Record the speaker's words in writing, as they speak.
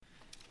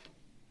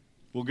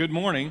Well, good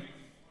morning.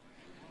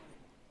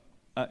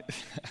 I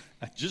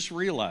just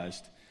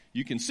realized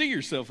you can see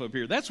yourself up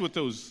here. That's what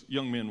those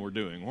young men were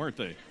doing, weren't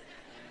they?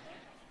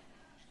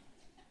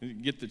 You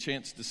get the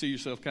chance to see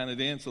yourself kind of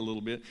dance a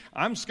little bit.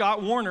 I'm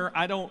Scott Warner.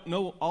 I don't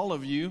know all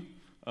of you.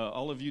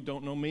 All of you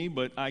don't know me,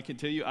 but I can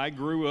tell you I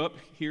grew up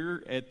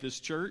here at this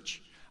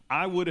church.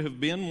 I would have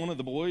been one of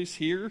the boys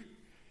here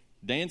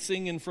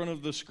dancing in front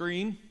of the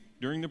screen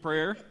during the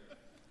prayer,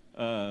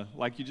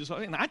 like you just saw.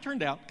 And I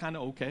turned out kind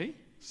of okay,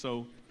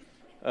 so...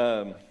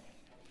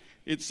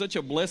 it's such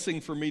a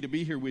blessing for me to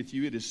be here with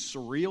you. It is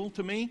surreal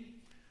to me.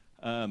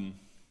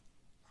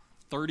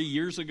 30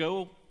 years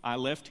ago, I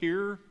left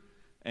here,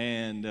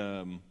 and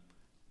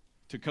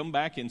to come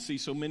back and see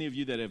so many of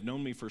you that have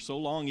known me for so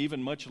long,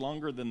 even much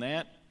longer than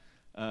that,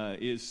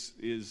 is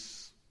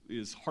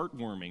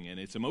heartwarming, and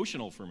it's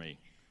emotional for me.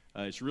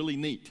 It's really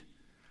neat.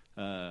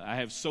 I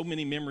have so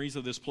many memories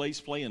of this place,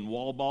 playing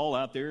wall ball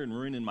out there and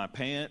ruining my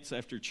pants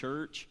after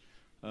church.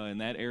 In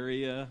that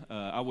area.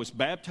 I was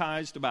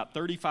baptized about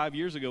 35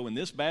 years ago in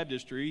this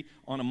baptistry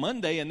on a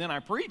Monday, and then I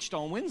preached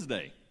on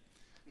Wednesday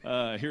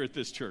here at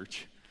this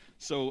church.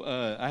 So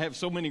I have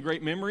so many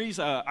great memories.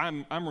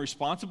 I'm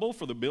responsible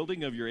for the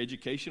building of your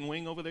education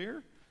wing over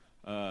there.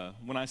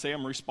 When I say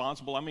I'm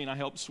responsible, I mean I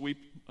helped sweep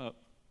up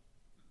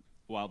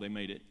while they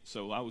made it.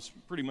 So I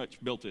pretty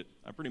much built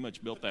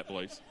that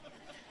place.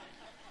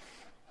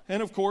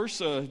 And of course,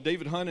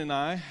 David Hunt and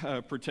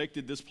I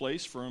protected this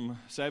place from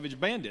savage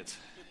bandits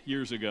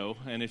years ago,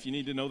 and if you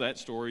need to know that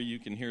story, you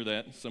can hear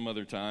that some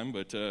other time.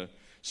 But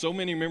so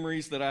many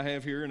memories that I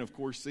have here, and of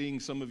course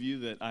seeing some of you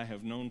that I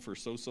have known for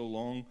so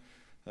long,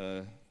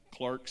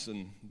 Clarks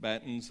and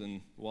Battens and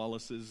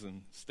Wallaces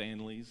and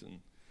Stanleys and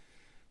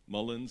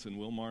Mullins and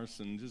Wilmars,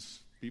 and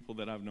just people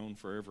that I've known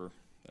forever.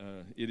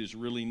 It is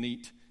really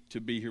neat to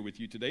be here with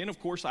you today. And of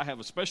course I have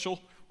a special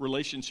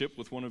relationship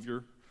with one of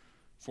your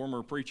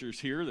former preachers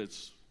here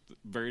that's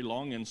very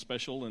long and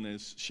special and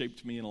has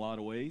shaped me in a lot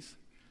of ways.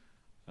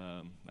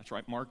 That's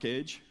right, Mark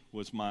Edge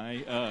was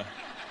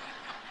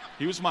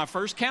he was my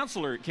first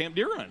counselor at Camp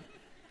Deer Run,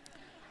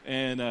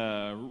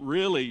 and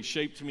really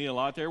shaped me a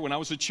lot there when I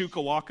was a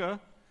Chukawaka,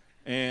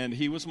 and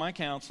he was my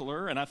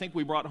counselor, and I think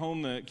we brought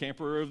home the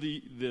Camper of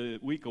the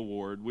Week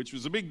award, which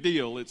was a big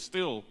deal. It's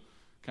still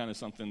kind of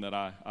something that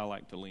I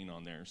like to lean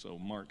on there, so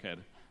Mark had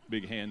a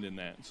big hand in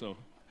that, so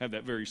have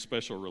that very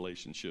special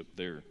relationship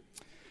there.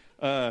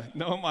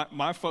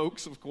 My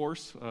folks, of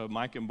course,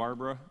 Mike and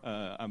Barbara,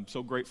 I'm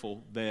so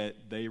grateful that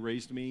they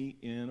raised me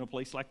in a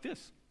place like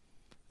this,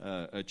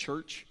 a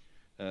church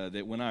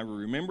that when I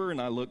remember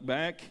and I look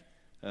back,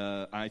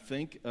 I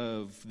think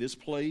of this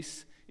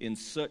place in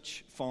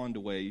such fond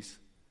ways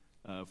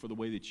for the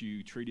way that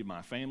you treated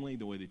my family,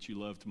 the way that you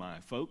loved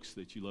my folks,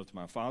 that you loved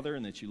my father,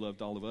 and that you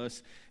loved all of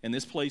us. And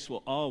this place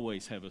will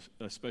always have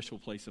a special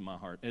place in my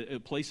heart, a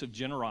place of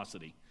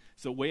generosity.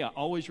 It's the way I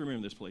always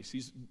remember this place.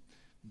 These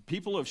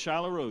people of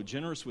Shiloh Road,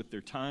 generous with their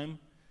time,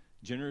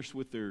 generous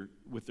with their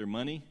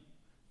money,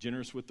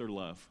 generous with their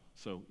love.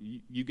 So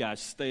you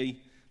guys stay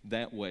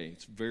that way.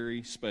 It's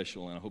very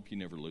special, and I hope you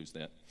never lose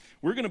that.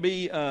 We're going to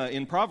be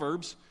in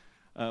Proverbs.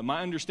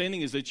 My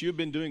understanding is that you've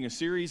been doing a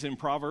series in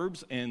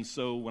Proverbs, and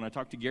so when I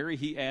talked to Gary,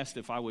 he asked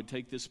if I would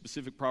take this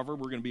specific proverb.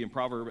 We're going to be in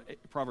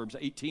Proverbs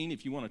 18,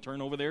 if you want to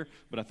turn over there,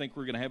 but I think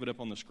we're going to have it up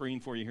on the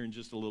screen for you here in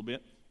just a little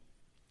bit.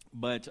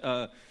 But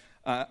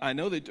I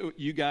know that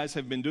you guys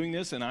have been doing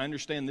this, and I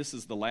understand this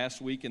is the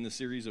last week in the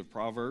series of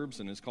Proverbs,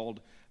 and it's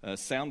called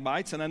Sound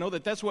Bites. And I know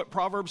that that's what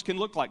Proverbs can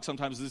look like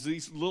sometimes, is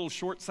these little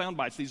short sound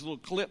bites, these little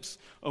clips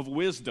of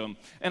wisdom.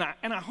 And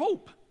I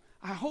hope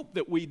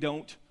that we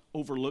don't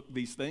overlook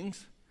these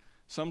things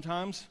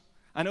sometimes.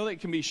 I know they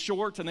can be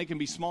short and they can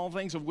be small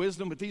things of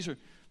wisdom, but these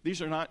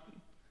are not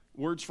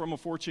words from a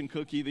fortune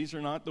cookie. These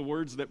are not the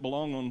words that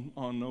belong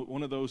on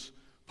one of those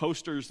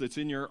posters that's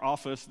in your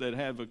office that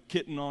have a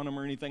kitten on them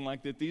or anything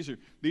like that. These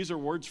are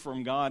words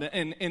from God.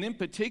 And in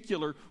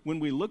particular, when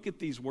we look at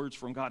these words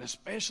from God,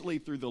 especially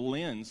through the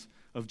lens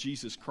of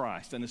Jesus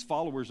Christ and as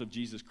followers of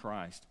Jesus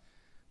Christ,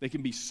 they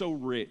can be so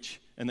rich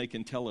and they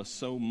can tell us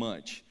so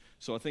much.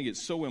 So I think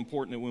it's so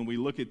important that when we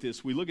look at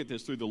this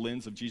through the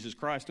lens of Jesus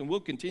Christ. And we'll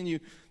continue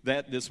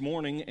that this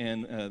morning,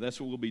 and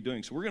that's what we'll be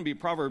doing. So we're going to be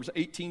Proverbs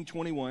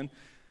 18:21,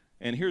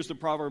 and here's the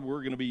proverb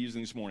we're going to be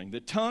using this morning. The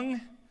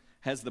tongue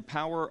has the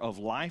power of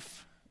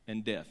life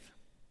and death,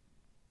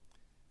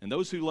 and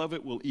those who love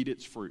it will eat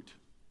its fruit.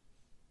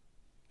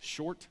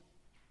 Short,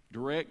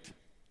 direct,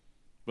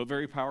 but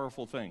very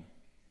powerful thing.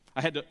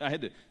 I had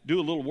to do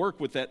a little work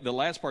with that. The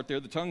last part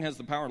there, the tongue has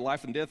the power of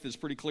life and death, is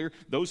pretty clear.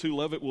 Those who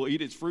love it will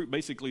eat its fruit.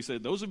 Basically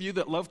said, those of you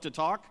that love to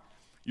talk,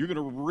 you're going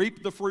to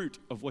reap the fruit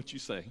of what you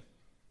say.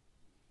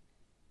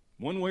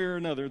 One way or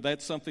another,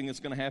 that's something that's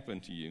going to happen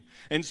to you.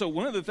 And so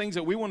one of the things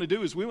that we want to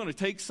do is we want to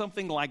take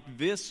something like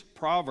this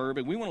proverb,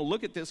 and we want to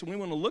look at this, and we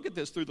want to look at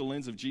this through the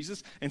lens of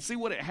Jesus and see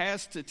what it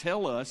has to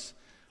tell us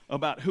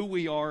about who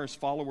we are as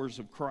followers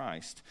of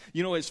Christ.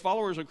 You know, as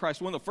followers of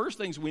Christ, one of the first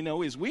things we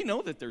know is we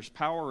know that there's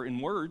power in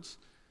words.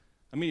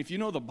 I mean, if you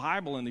know the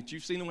Bible and that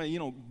you've seen the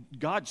way,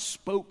 God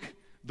spoke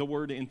the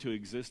word into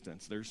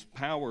existence. There's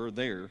power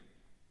there.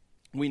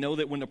 We know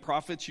that when the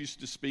prophets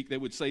used to speak, they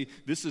would say,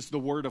 this is the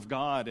word of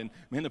God. And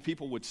man, the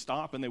people would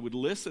stop and they would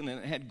listen, and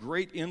it had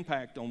great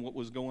impact on what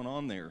was going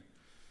on there.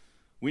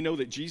 We know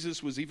that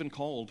Jesus was even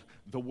called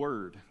the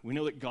Word. We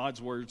know that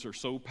God's words are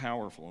so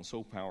powerful and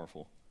so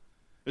powerful.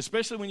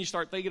 Especially when you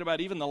start thinking about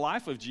even the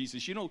life of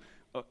Jesus. You know,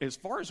 as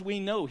far as we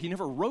know, he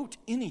never wrote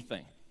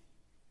anything.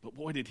 But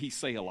boy, did he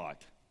say a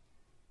lot.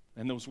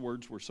 And those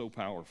words were so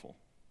powerful.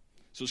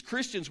 So as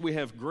Christians, we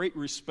have great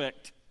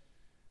respect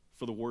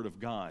for the Word of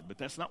God. But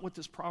that's not what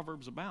this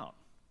proverb's about.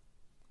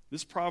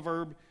 This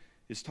proverb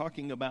is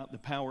talking about the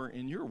power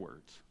in your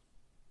words.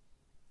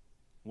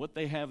 What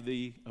they have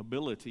the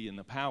ability and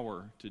the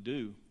power to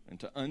do and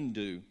to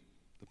undo.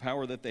 The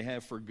power that they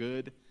have for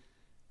good,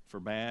 for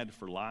bad,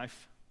 for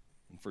life,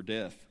 and for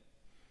death.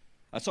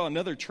 I saw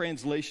another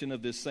translation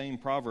of this same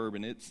proverb,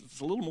 and it's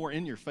a little more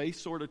in-your-face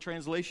sort of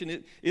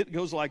translation. It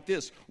goes like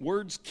this: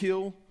 words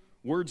kill,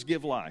 words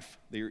give life.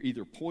 They are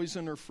either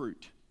poison or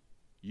fruit.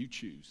 You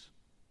choose.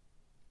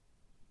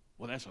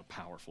 Well, that's a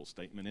powerful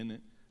statement, isn't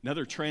it?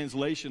 Another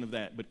translation of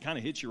that, but kind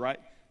of hits you right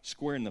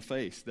square in the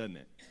face, doesn't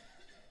it?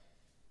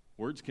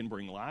 Words can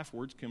bring life.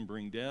 Words can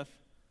bring death.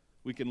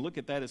 We can look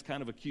at that as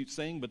kind of a cute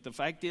saying, but the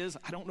fact is,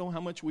 I don't know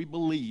how much we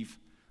believe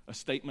a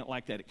statement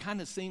like that. It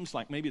kind of seems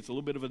like maybe it's a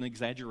little bit of an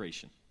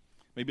exaggeration,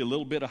 maybe a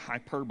little bit of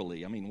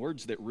hyperbole. I mean,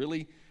 words that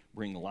really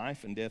bring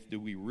life and death. Do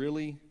we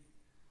really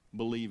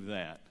believe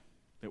that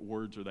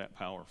words are that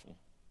powerful?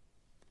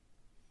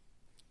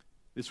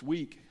 This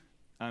week,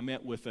 I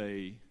met with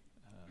a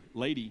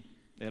lady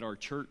at our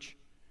church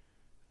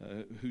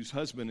whose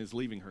husband is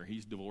leaving her.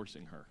 He's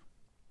divorcing her.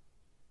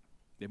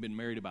 They've been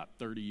married about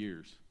 30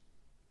 years.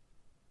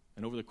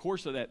 And over the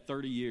course of that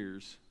 30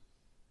 years,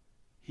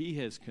 he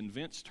has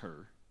convinced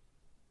her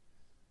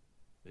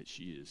that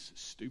she is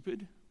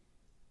stupid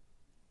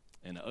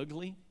and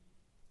ugly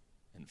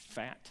and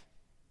fat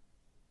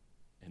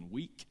and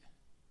weak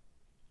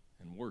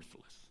and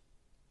worthless.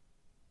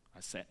 I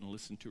sat and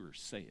listened to her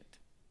say it.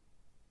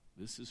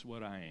 This is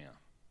what I am.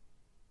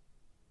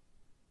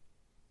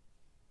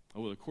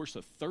 Over the course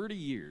of 30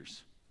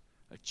 years,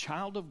 a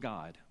child of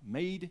God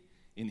made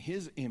in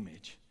his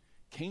image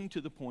came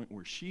to the point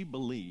where she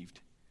believed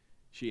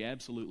she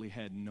absolutely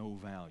had no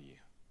value.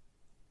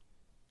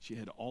 She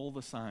had all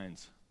the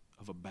signs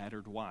of a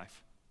battered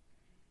wife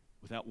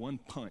without one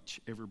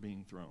punch ever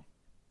being thrown.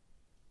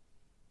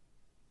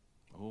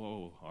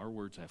 Oh, our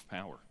words have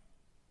power.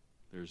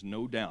 There's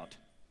no doubt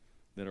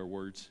that our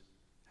words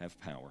have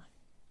power.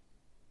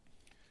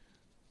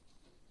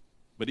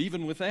 But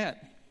even with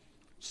that,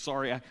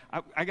 sorry,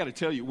 I got to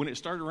tell you, when it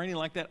started raining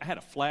like that, I had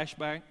a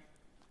flashback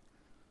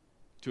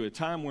to a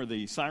time where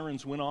the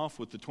sirens went off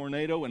with the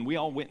tornado, and we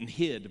all went and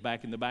hid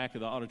back in the back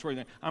of the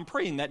auditorium. I'm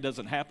praying that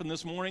doesn't happen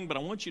this morning, but I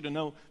want you to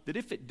know that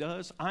if it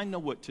does, I know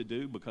what to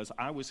do because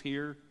I was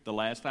here the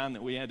last time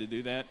that we had to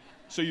do that,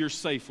 so you're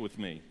safe with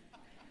me.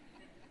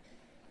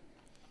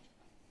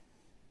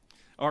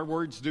 Our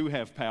words do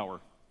have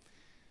power,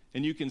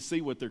 and you can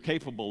see what they're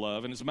capable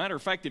of. And as a matter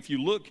of fact, if you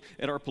look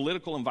at our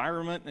political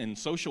environment and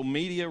social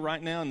media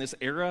right now in this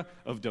era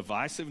of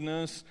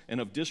divisiveness and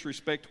of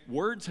disrespect,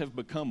 words have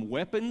become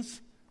weapons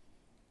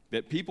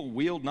that people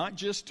wield not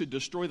just to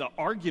destroy the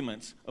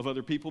arguments of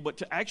other people, but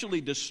to actually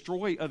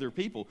destroy other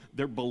people,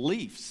 their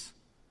beliefs,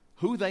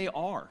 who they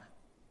are.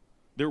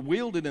 They're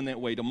wielded in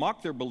that way to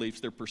mock their beliefs,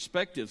 their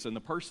perspectives, and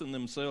the person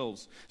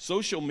themselves.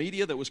 Social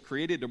media that was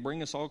created to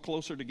bring us all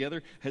closer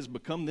together has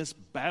become this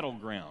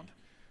battleground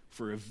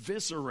for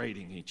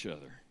eviscerating each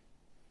other,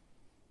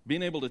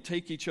 being able to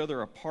take each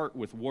other apart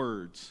with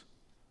words,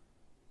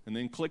 and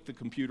then click the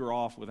computer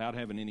off without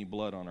having any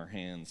blood on our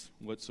hands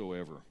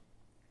whatsoever.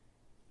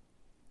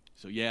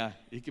 So yeah,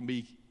 it can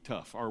be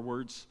tough. Our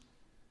words,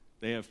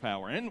 they have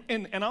power.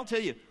 And I'll tell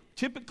you,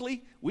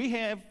 typically we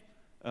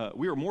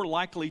are more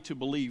likely to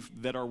believe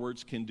that our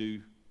words can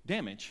do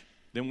damage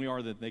than we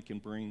are that they can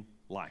bring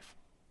life.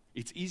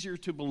 It's easier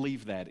to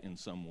believe that in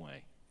some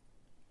way.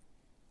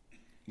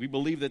 We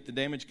believe that the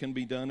damage can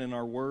be done in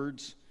our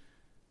words,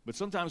 but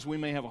sometimes we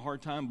may have a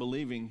hard time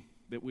believing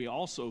that we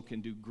also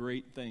can do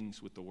great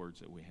things with the words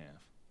that we have.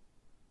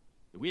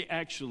 That we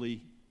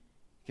actually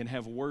can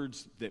have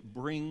words that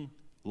bring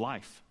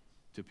life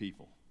to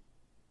people.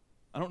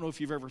 I don't know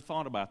if you've ever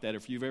thought about that, or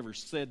if you've ever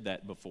said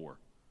that before.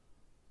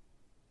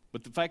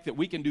 But the fact that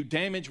we can do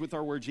damage with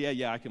our words,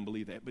 yeah, I can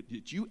believe that. But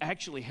that you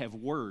actually have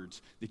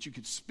words that you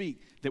could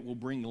speak that will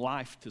bring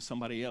life to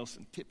somebody else.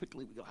 And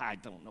typically we go, I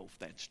don't know if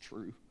that's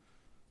true.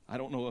 I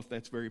don't know if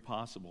that's very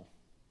possible.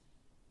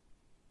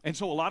 And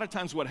so a lot of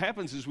times what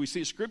happens is we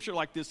see a scripture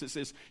like this that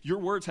says, your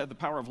words have the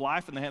power of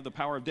life and they have the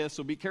power of death,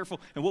 so be careful.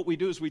 And what we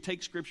do is we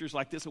take scriptures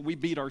like this and we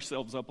beat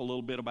ourselves up a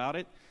little bit about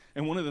it.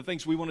 And one of the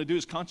things we want to do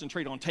is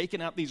concentrate on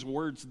taking out these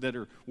words that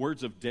are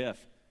words of death.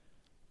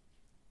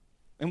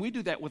 And we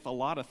do that with a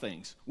lot of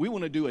things. We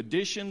want to do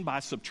addition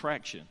by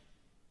subtraction.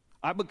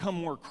 I become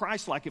more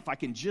Christ-like if I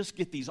can just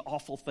get these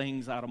awful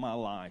things out of my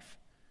life.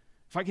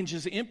 If I can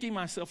just empty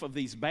myself of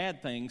these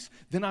bad things,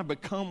 then I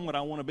become what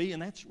I want to be,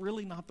 and that's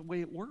really not the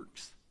way it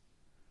works.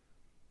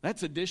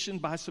 That's addition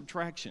by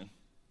subtraction.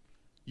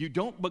 You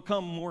don't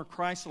become more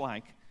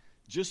Christ-like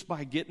just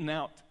by getting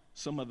out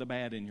some of the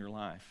bad in your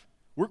life.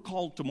 We're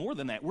called to more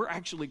than that. We're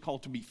actually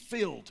called to be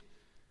filled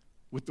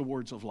with the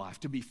words of life,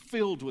 to be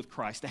filled with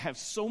Christ, to have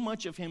so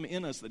much of Him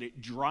in us that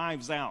it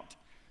drives out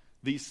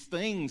these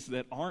things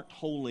that aren't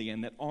holy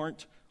and that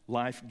aren't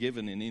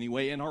life-given in any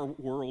way. In our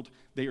world,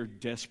 they are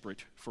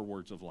desperate for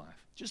words of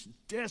life. Just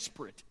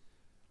desperate.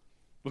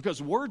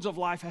 Because words of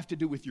life have to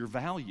do with your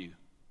value.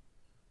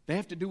 They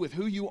have to do with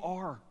who you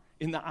are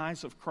in the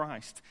eyes of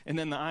Christ and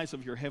in the eyes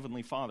of your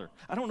Heavenly Father.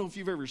 I don't know if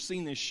you've ever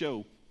seen this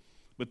show,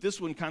 but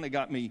this one kind of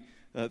got me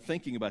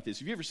thinking about this.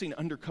 Have you ever seen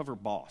Undercover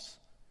Boss?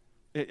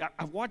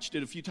 I've watched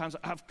it a few times.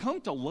 I've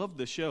come to love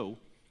the show,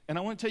 and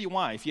I want to tell you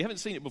why. If you haven't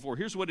seen it before,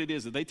 here's what it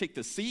is. They take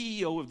the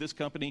CEO of this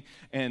company,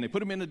 and they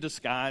put him in a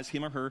disguise,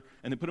 him or her,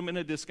 and they put him in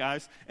a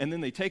disguise, and then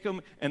they take him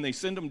and they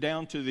send him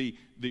down to the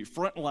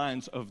front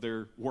lines of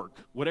their work,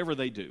 whatever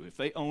they do. If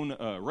they own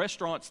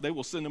restaurants, they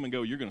will send them and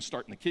go, you're going to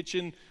start in the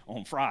kitchen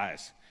on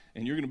fries,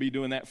 and you're going to be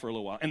doing that for a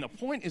little while. And the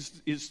point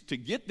is to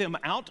get them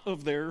out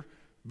of their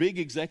big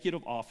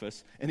executive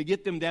office and to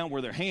get them down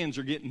where their hands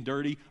are getting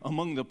dirty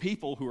among the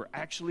people who are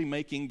actually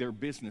making their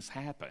business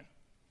happen.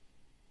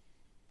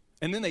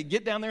 And then they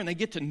get down there and they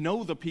get to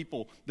know the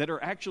people that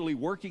are actually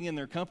working in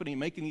their company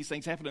and making these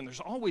things happen. And there's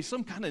always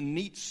some kind of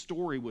neat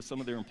story with some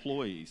of their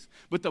employees.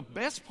 But the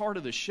best part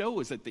of the show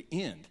is at the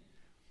end.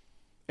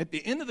 At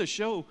the end of the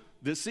show,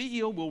 the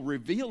CEO will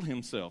reveal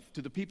himself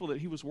to the people that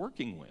he was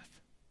working with.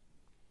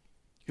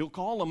 He'll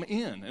call them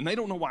in, and they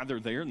don't know why they're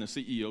there in the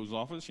CEO's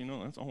office. You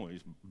know, that's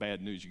always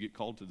bad news. You get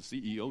called to the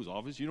CEO's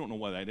office. You don't know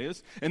why that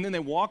is. And then they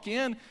walk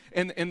in,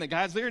 and the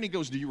guy's there, and he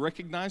goes, do you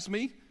recognize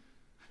me?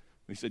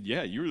 He said,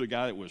 yeah, you were the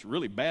guy that was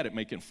really bad at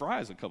making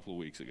fries a couple of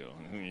weeks ago.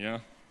 Yeah,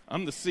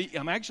 I'm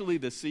actually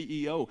the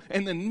CEO.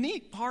 And the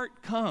neat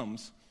part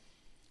comes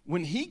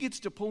when he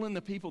gets to pull in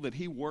the people that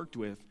he worked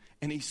with,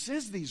 and he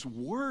says these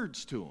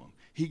words to them.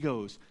 He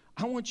goes,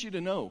 I want you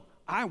to know,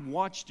 I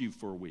watched you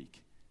for a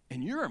week,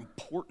 and you're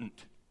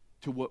important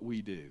to what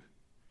we do.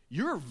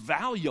 You're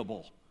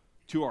valuable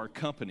to our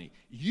company.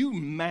 You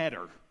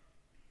matter.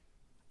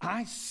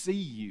 I see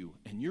you,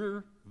 and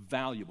you're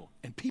valuable.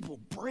 And people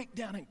break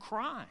down and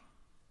cry.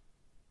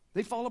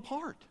 They fall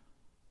apart.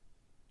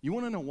 You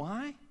want to know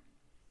why?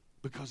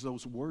 Because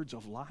those words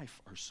of life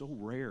are so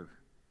rare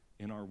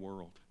in our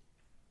world.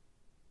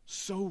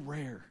 So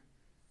rare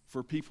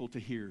for people to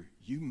hear.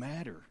 You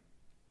matter.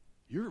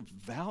 You're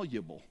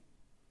valuable.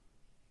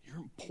 You're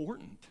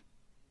important.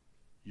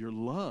 You're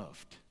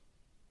loved.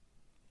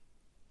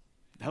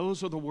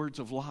 Those are the words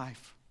of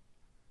life.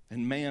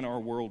 And man, our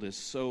world is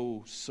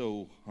so,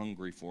 so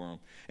hungry for them.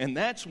 And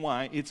that's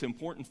why it's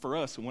important for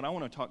us. And what I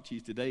want to talk to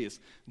you today is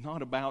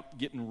not about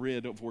getting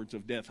rid of words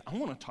of death. I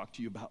want to talk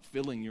to you about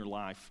filling your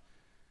life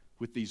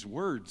with these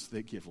words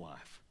that give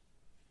life.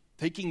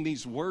 Taking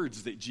these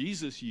words that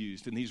Jesus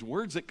used and these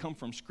words that come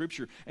from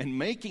Scripture and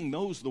making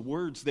those the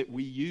words that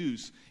we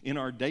use in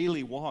our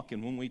daily walk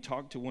and when we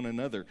talk to one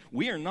another.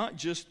 We are not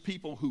just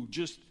people who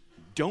just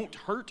don't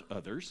hurt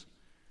others.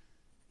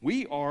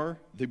 We are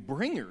the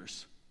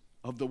bringers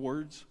of the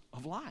words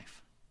of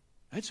life.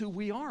 That's who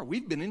we are.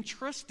 We've been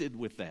entrusted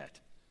with that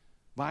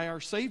by our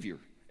Savior,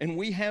 and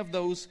we have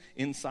those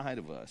inside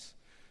of us.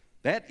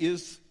 That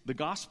is the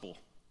gospel,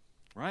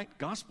 right?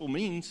 Gospel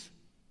means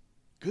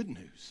good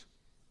news,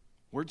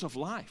 words of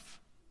life,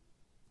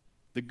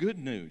 the good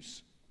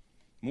news.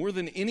 More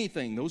than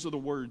anything, those are the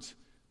words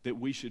that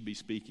we should be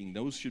speaking.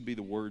 Those should be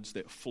the words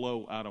that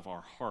flow out of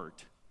our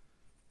heart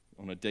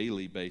on a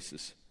daily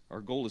basis. Our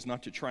goal is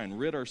not to try and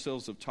rid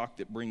ourselves of talk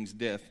that brings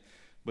death,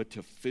 but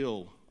to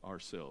fill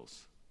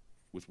ourselves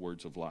with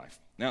words of life.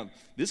 Now,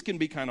 this can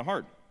be kind of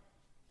hard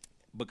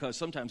because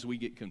sometimes we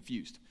get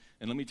confused.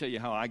 And let me tell you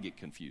how I get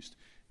confused.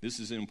 This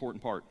is an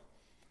important part.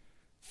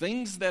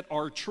 Things that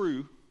are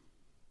true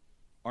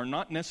are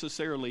not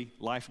necessarily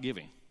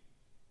life-giving,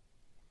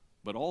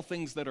 but all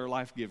things that are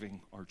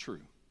life-giving are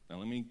true. Now,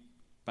 let me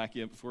back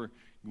you up before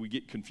we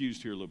get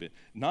confused here a little bit.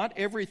 Not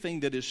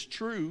everything that is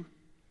true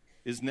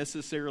is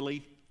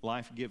necessarily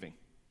life-giving.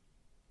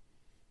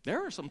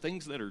 There are some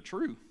things that are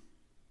true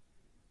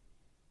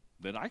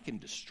that I can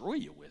destroy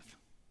you with.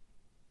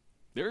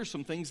 There are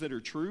some things that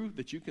are true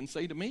that you can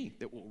say to me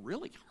that will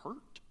really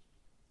hurt.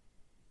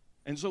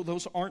 And so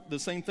those aren't the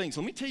same things.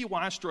 Let me tell you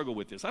why I struggle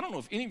with this. I don't know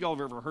if any of y'all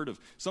have ever heard of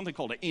something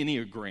called an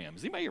Enneagram.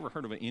 Has anybody ever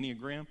heard of an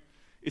Enneagram?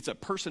 It's a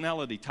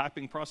personality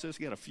typing process.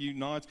 You got a few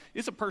nods.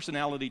 It's a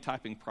personality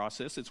typing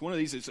process. It's one of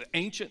these, it's an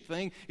ancient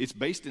thing. It's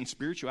based in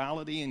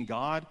spirituality and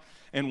God.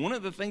 And one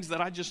of the things that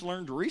I just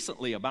learned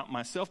recently about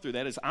myself through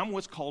that is I'm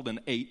what's called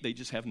an 8. They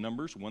just have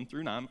numbers 1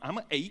 through 9. I'm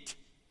an 8.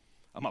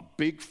 I'm a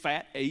big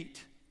fat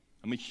 8.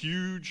 I'm a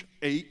huge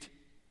 8.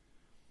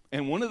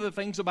 And one of the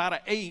things about an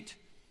 8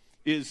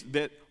 is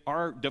that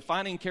our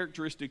defining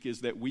characteristic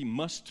is that we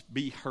must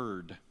be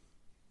heard.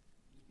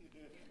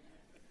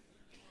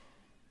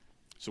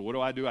 So what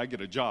do? I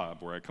get a job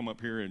where I come up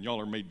here and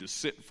y'all are made to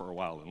sit for a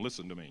while and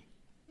listen to me.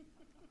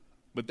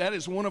 But that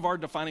is one of our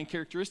defining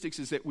characteristics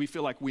is that we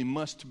feel like we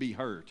must be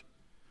heard.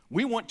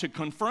 We want to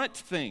confront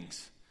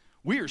things.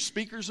 We are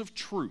speakers of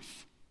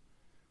truth.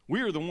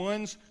 We are the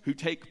ones who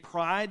take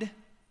pride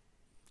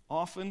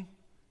often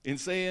in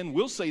saying,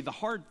 we'll say the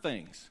hard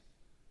things.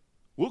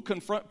 We'll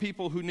confront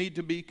people who need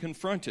to be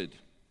confronted.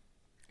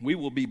 We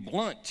will be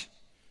blunt.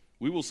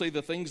 We will say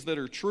the things that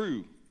are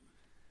true.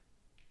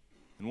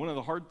 And one of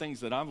the hard things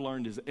that I've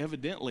learned is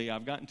evidently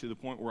I've gotten to the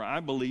point where I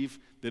believe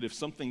that if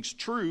something's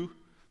true,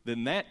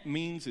 then that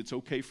means it's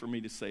okay for me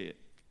to say it.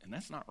 And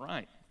that's not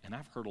right. And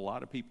I've hurt a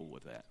lot of people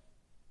with that.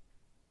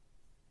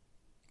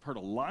 I've heard a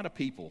lot of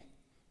people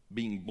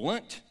being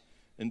blunt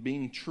and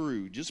being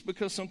true. Just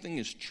because something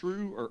is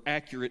true or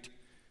accurate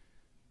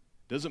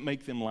doesn't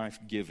make them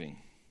life-giving.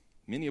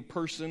 Many a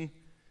person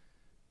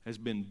has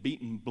been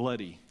beaten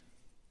bloody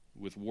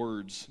with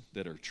words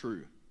that are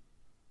true,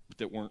 but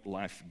that weren't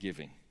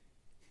life-giving.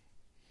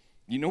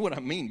 You know what I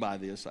mean by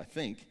this, I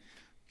think.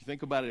 If you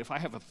think about it, if I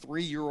have a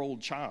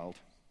 3-year-old child,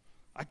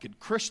 I could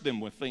crush them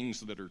with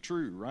things that are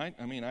true, right?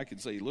 I mean, I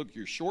could say, look,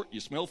 you're short, you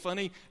smell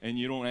funny, and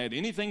you don't add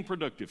anything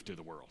productive to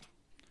the world.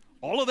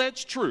 All of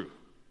that's true.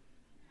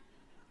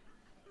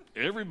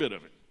 Every bit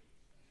of it.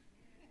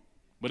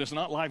 But it's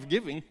not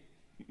life-giving.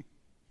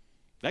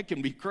 That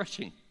can be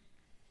crushing,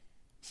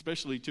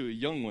 especially to a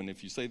young one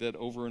if you say that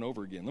over and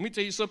over again. Let me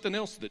tell you something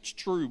else that's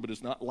true, but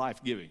it's not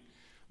life-giving.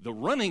 The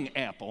running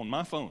app on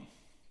my phone.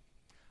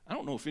 I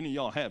don't know if any of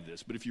y'all have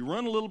this, but if you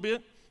run a little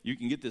bit, you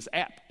can get this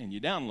app and you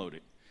download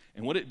it.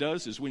 And what it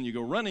does is when you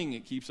go running,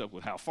 it keeps up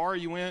with how far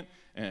you went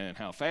and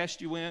how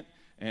fast you went,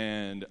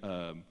 and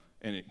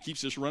it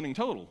keeps this running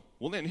total.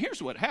 Well, then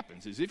here's what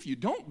happens is if you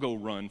don't go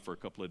run for a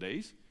couple of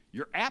days,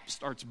 your app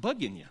starts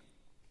bugging you.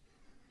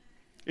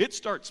 It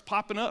starts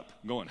popping up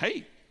going,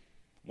 hey,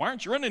 why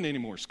aren't you running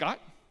anymore, Scott?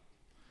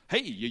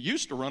 Hey, you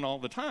used to run all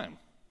the time.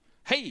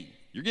 Hey,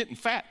 you're getting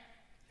fat.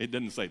 It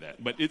doesn't say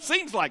that, but it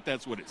seems like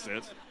that's what it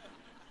says.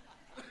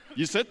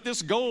 You set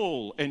this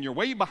goal and you're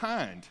way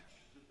behind.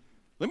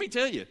 Let me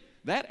tell you,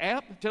 that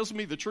app tells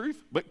me the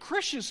truth, but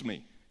crushes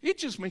me. It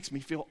just makes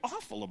me feel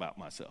awful about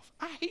myself.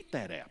 I hate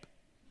that app.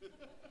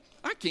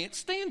 I can't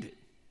stand it.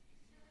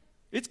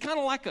 It's kind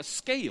of like a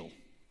scale,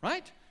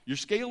 right? Your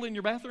scale in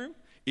your bathroom,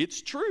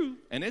 it's true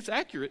and it's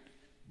accurate,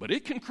 but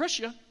it can crush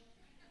you.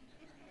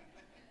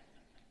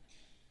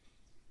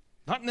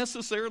 Not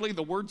necessarily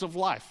the words of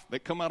life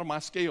that come out of my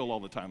scale all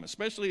the time,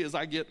 especially as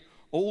I get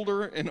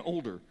older and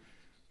older.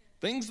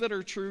 Things that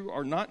are true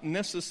are not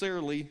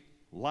necessarily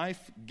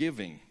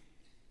life-giving.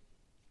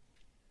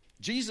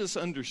 Jesus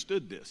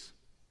understood this.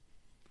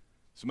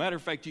 As a matter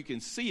of fact, you can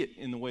see it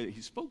in the way that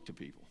he spoke to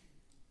people.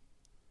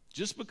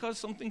 Just because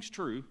something's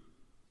true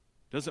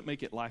doesn't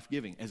make it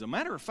life-giving. As a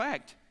matter of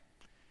fact,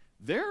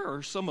 there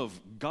are some of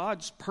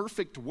God's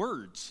perfect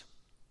words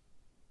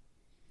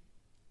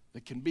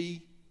that can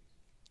be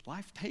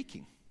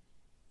life-taking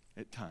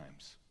at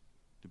times,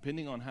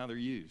 depending on how they're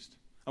used.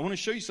 I want to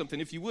show you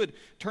something. If you would,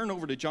 turn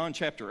over to John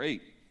chapter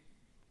 8.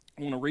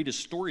 I want to read a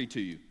story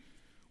to you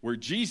where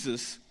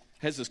Jesus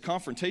has this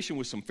confrontation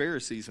with some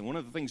Pharisees, and one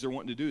of the things they're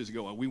wanting to do is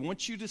go, we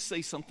want you to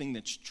say something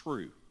that's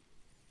true,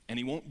 and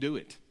he won't do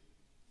it.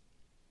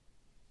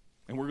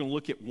 And we're going to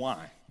look at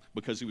why,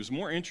 because he was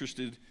more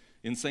interested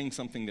in saying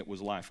something that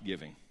was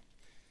life-giving.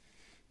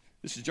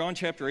 This is John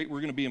chapter 8.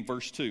 We're going to be in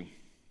verse 2.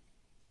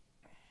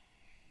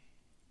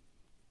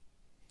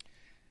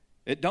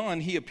 At dawn,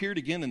 he appeared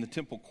again in the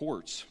temple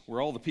courts, where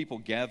all the people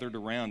gathered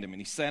around him,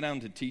 and he sat down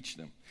to teach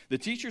them. The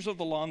teachers of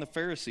the law and the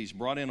Pharisees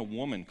brought in a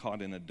woman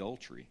caught in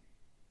adultery.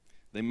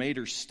 They made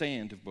her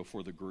stand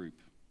before the group.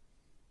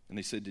 And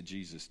they said to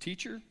Jesus,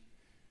 "Teacher,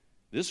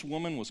 this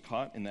woman was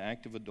caught in the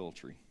act of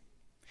adultery.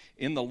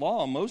 In the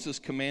law, Moses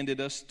commanded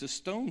us to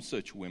stone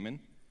such women.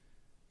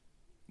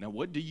 Now,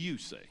 what do you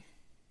say?"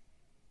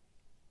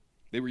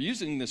 They were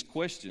using this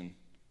question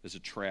as a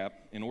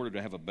trap in order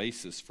to have a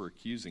basis for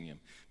accusing him.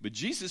 But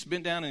Jesus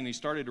bent down and he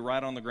started to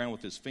write on the ground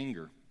with his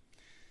finger.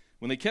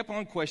 When they kept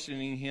on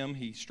questioning him,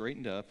 he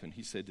straightened up and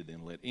he said to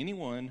them, "Let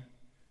anyone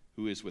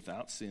who is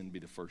without sin be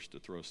the first to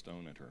throw a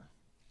stone at her."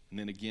 And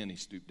then again he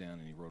stooped down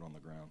and he wrote on the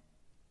ground.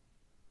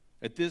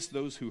 At this,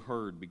 those who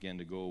heard began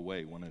to go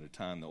away one at a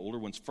time, the older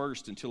ones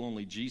first, until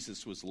only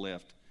Jesus was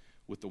left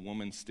with the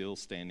woman still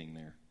standing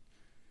there.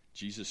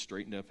 Jesus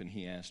straightened up and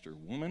he asked her,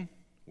 "Woman,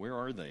 where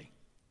are they?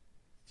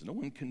 Has no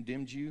one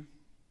condemned you?"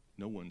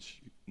 No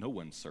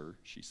one, sir,"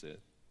 she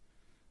said.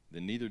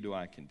 "Then neither do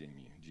I condemn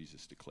you,"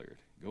 Jesus declared.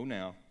 "Go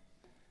now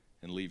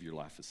and leave your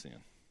life of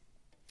sin."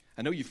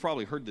 I know you've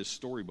probably heard this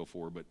story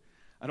before, but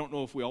I don't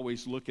know if we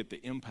always look at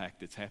the impact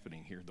that's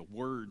happening here, the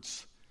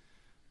words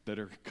that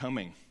are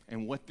coming,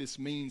 and what this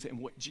means, and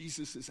what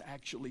Jesus is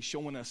actually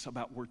showing us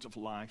about words of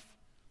life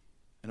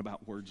and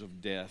about words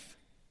of death.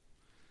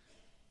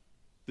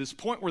 This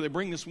point where they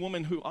bring this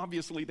woman who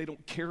obviously they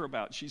don't care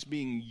about. She's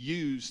being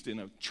used in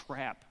a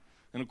trap.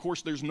 And of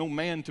course, there's no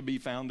man to be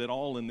found at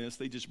all in this.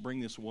 They just bring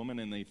this woman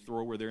and they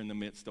throw her there in the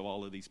midst of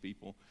all of these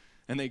people.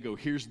 And they go,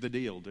 "Here's the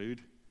deal,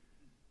 dude.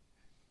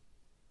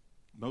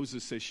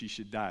 Moses says she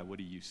should die. What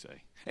do you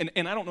say?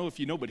 And I don't know if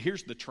you know, but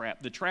here's the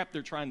trap. The trap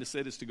they're trying to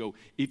set is to go,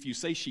 if you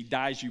say she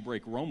dies, you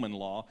break Roman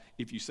law.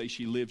 If you say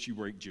she lives, you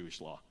break Jewish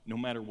law. No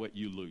matter what,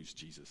 you lose,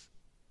 Jesus.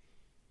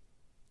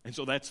 And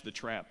so that's the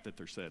trap that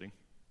they're setting.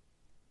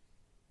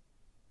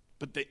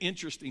 But the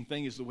interesting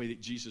thing is the way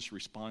that Jesus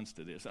responds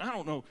to this. And I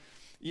don't know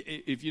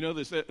if you know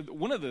this.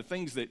 One of the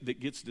things that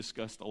gets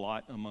discussed a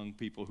lot among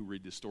people who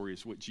read this story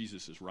is what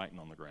Jesus is writing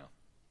on the ground.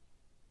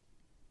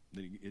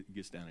 That he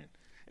gets down in.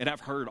 And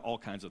I've heard all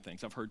kinds of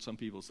things. I've heard some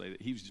people say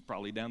that he was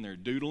probably down there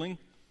doodling,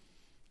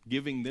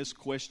 giving this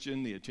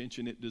question the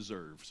attention it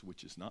deserves,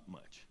 which is not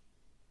much.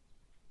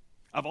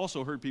 I've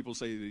also heard people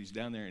say that he's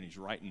down there and he's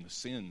writing the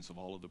sins of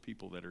all of the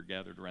people that are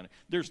gathered around him.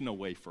 There's no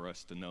way for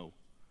us to know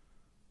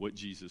what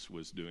Jesus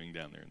was doing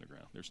down there in the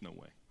ground. There's no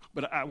way.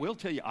 But I will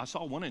tell you, I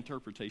saw one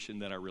interpretation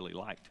that I really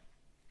liked.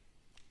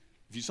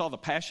 If you saw the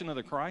Passion of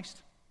the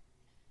Christ,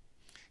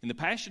 in the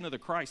Passion of the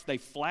Christ, they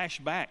flash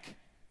back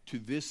to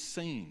this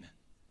scene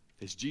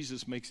as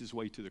Jesus makes his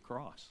way to the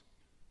cross.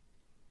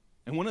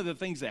 And one of the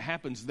things that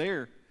happens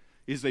there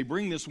is they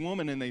bring this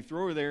woman and they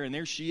throw her there, and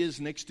there she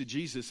is next to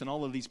Jesus, and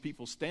all of these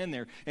people stand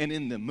there. And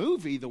in the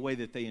movie, the way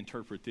that they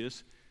interpret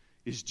this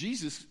is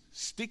Jesus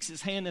sticks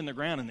his hand in the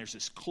ground, and there's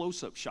this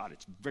close-up shot.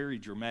 It's very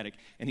dramatic.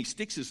 And he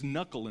sticks his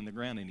knuckle in the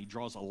ground, and he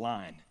draws a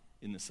line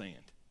in the sand.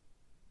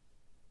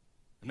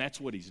 And that's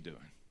what he's doing.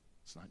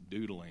 It's not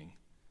doodling.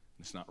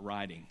 It's not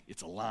writing.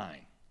 It's a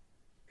line.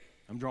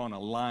 I'm drawing a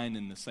line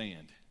in the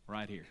sand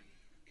right here.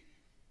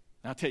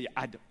 Now, I'll tell you,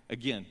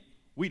 again,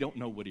 we don't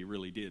know what he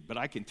really did, but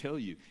I can tell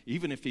you,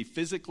 even if he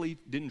physically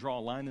didn't draw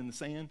a line in the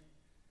sand,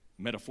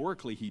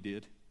 metaphorically he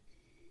did.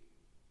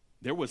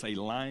 There was a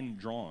line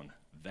drawn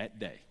that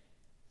day,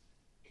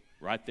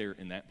 right there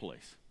in that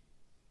place.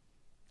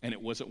 And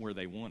it wasn't where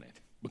they wanted.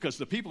 Because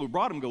the people who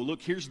brought him go,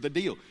 look, here's the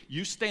deal.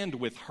 You stand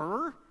with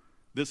her,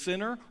 the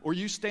sinner, or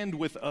you stand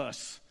with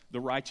us, the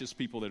righteous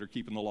people that are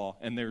keeping the law,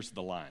 and there's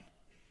the line.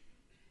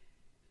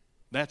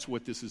 That's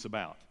what this is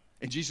about.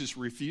 And Jesus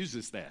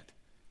refuses that.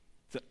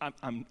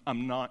 I'm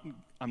not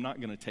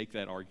going to take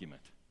that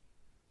argument.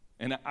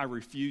 And I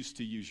refuse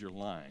to use your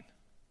line.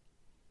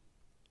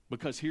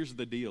 Because here's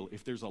the deal.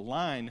 If there's a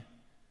line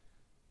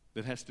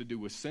that has to do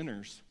with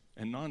sinners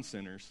and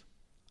non-sinners,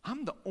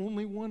 I'm the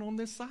only one on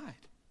this side.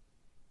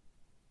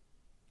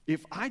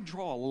 If I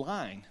draw a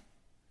line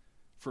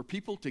for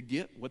people to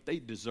get what they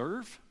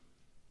deserve,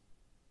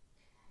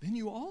 then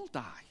you all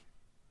die.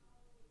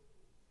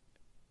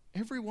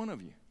 Every one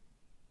of you.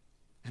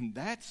 And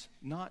that's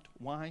not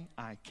why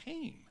I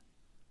came.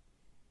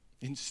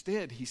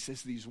 Instead, he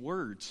says these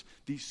words,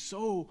 these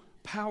so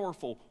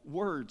powerful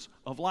words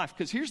of life.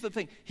 Because here's the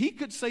thing. He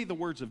could say the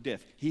words of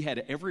death. He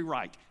had every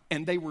right.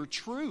 And they were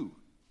true.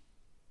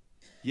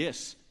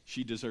 Yes,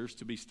 she deserves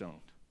to be stoned.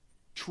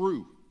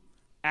 True.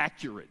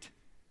 Accurate.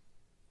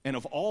 And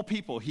of all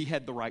people, he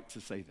had the right to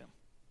say them.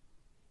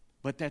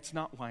 But that's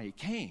not why he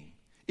came.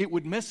 It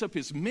would mess up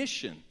his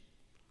mission.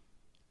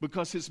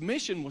 Because his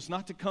mission was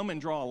not to come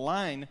and draw a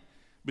line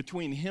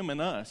between him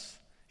and us.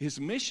 His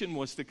mission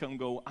was to come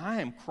go, I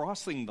am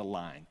crossing the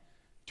line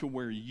to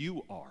where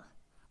you are.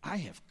 I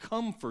have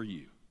come for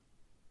you.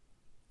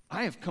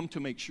 I have come to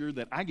make sure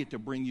that I get to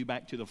bring you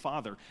back to the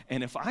Father.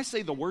 And if I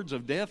say the words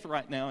of death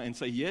right now and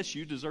say, yes,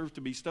 you deserve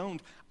to be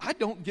stoned, I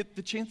don't get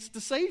the chance to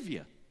save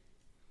you.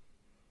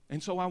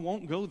 And so I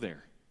won't go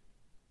there.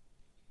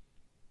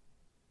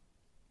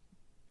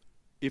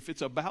 If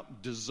it's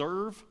about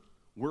deserve,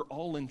 we're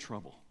all in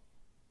trouble.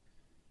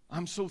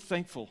 I'm so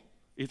thankful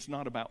it's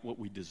not about what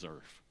we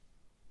deserve.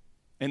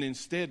 And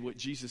instead, what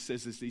Jesus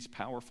says is these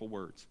powerful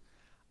words.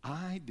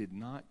 I did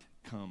not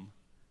come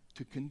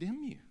to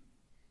condemn you.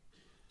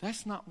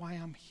 That's not why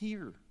I'm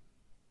here.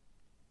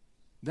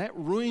 That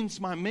ruins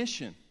my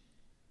mission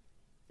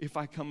if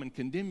I come and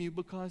condemn you,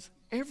 because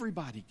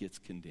everybody gets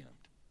condemned.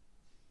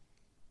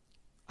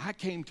 I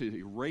came to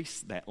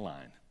erase that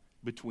line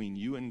between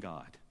you and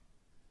God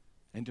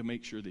and to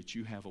make sure that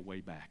you have a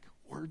way back.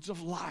 Words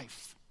of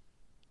life.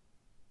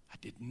 I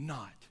did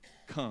not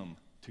come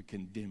to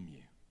condemn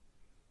you.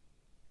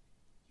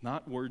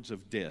 Not words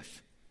of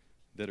death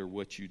that are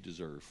what you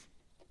deserve.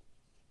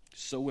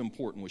 So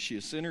important. Was she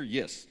a sinner?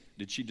 Yes.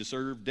 Did she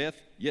deserve death?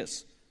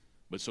 Yes.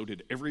 But so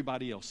did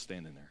everybody else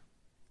standing there.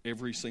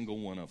 Every single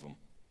one of them.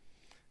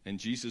 And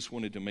Jesus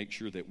wanted to make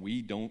sure that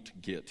we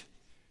don't get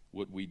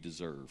what we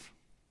deserve.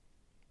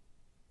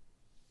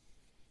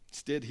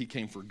 Instead, he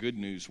came for good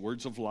news,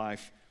 words of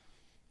life.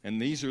 And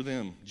these are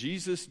them.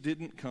 Jesus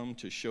didn't come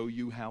to show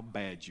you how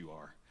bad you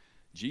are.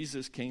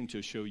 Jesus came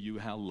to show you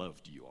how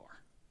loved you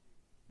are.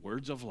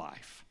 Words of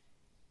life.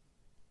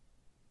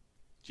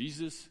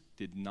 Jesus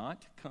did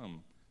not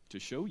come to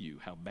show you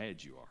how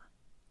bad you are.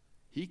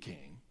 He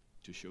came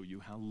to show you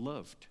how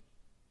loved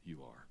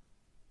you are.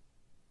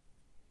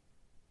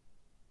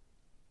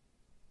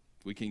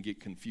 We can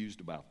get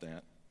confused about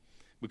that.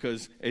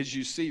 Because as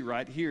you see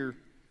right here,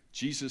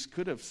 Jesus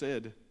could have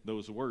said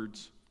those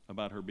words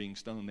about her being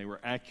stoned. They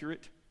were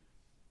accurate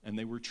and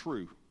they were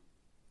true.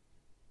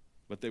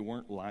 But they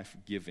weren't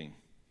life-giving.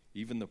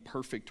 Even the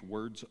perfect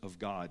words of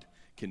God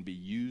can be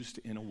used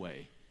in a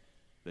way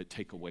that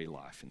take away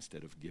life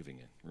instead of giving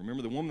it.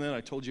 Remember the woman that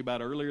I told you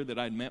about earlier that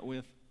I'd met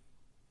with?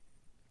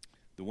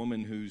 The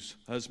woman whose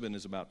husband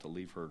is about to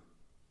leave her,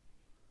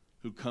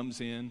 who comes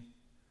in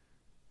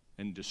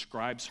and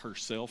describes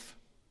herself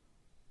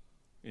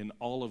in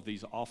all of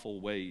these awful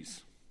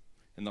ways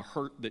and the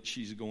hurt that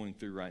she's going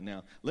through right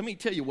now. Let me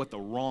tell you what the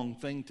wrong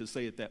thing to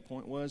say at that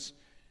point was.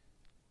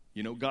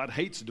 You know, God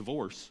hates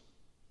divorce.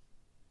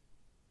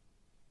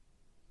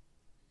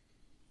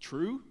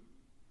 True?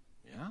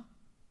 Yeah.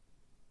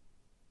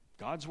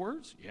 God's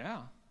words?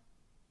 Yeah.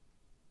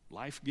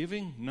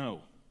 Life-giving?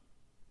 No.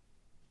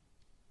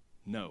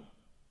 No.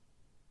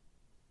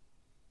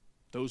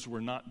 Those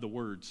were not the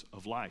words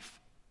of life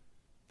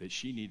that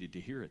she needed to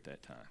hear at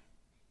that time.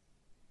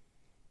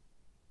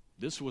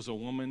 This was a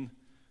woman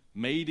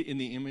made in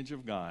the image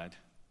of God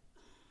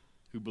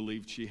who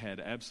believed she had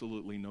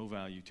absolutely no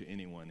value to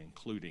anyone,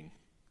 including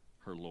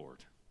her Lord.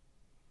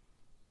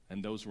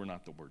 And those were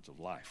not the words of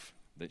life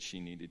that she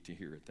needed to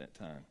hear at that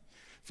time.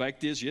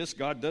 Fact is, yes,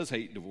 God does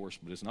hate divorce,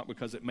 but it's not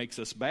because it makes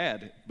us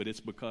bad, but it's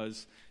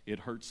because it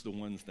hurts the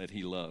ones that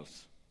he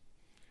loves.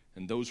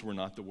 And those were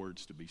not the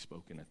words to be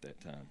spoken at that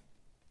time.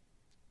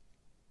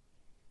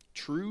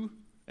 True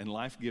and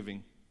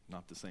life-giving,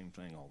 not the same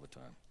thing all the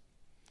time.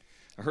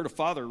 I heard a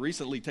father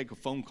recently take a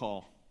phone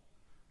call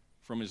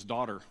from his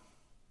daughter.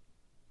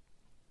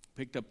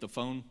 Picked up the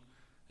phone,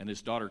 and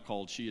his daughter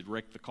called. She had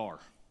wrecked the car.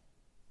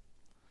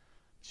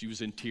 She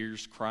was in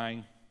tears,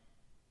 crying.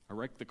 I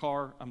wrecked the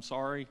car. I'm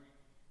sorry.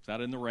 It's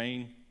out in the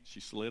rain. She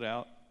slid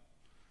out.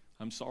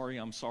 I'm sorry.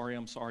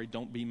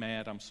 Don't be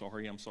mad. I'm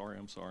sorry.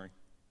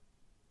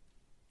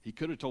 He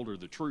could have told her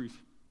the truth.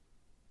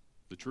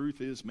 The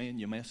truth is, man,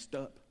 you messed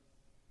up.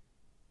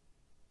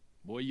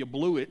 Boy, you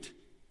blew it.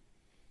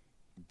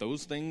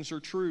 Those things are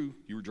true.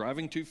 You were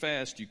driving too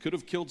fast. You could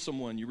have killed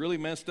someone. You really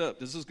messed up.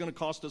 This is going to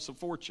cost us a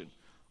fortune.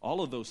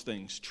 All of those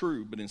things,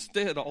 true. But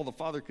instead, all the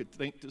father could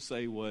think to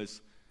say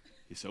was,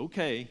 it's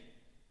okay.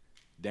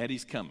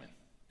 Daddy's coming.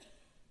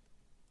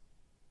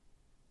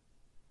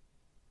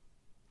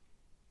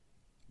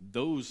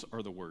 Those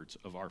are the words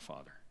of our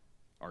Father,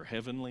 our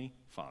Heavenly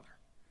Father,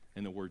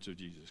 and the words of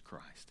Jesus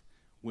Christ.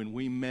 When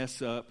we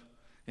mess up,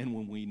 and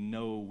when we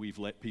know we've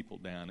let people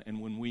down,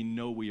 and when we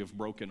know we have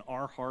broken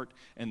our heart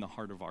and the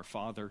heart of our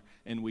Father,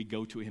 and we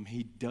go to him,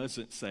 he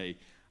doesn't say,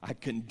 I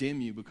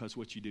condemn you because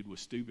what you did was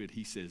stupid.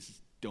 He says,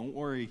 don't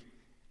worry,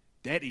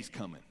 Daddy's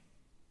coming.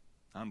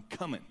 I'm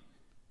coming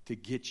to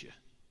get you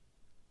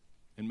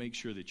and make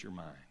sure that you're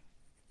mine.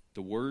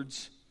 The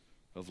words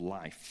of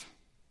life.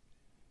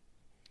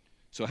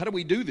 So how do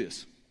we do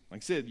this?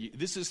 Like I said,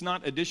 this is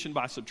not addition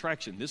by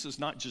subtraction. This is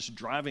not just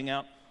driving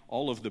out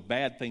all of the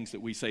bad things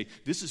that we say.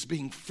 This is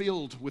being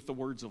filled with the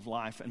words of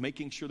life and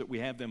making sure that we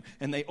have them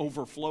and they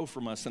overflow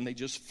from us and they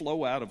just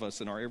flow out of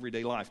us in our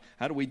everyday life.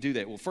 How do we do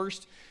that? Well,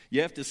 first,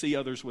 you have to see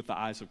others with the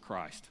eyes of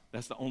Christ.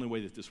 That's the only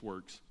way that this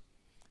works.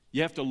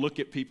 You have to look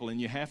at people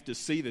and you have to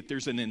see that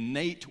there's an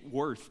innate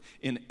worth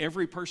in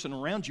every person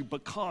around you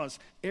because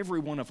every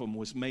one of them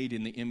was made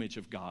in the image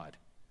of God.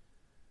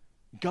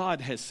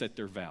 God has set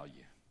their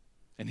value,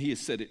 and he has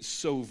set it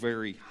so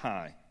very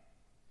high.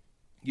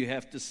 You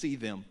have to see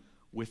them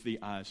with the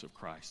eyes of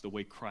Christ, the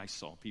way Christ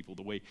saw people,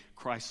 the way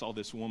Christ saw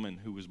this woman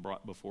who was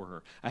brought before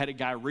her. I had a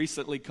guy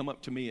recently come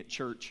up to me at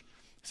church,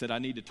 said, I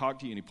need to talk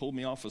to you, and he pulled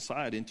me off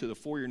aside into the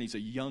foyer, and he's a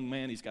young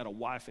man. He's got a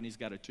wife, and he's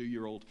got a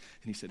 2-year-old,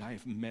 and he said, I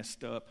have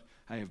messed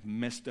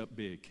up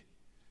big.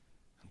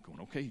 I'm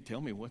going, okay,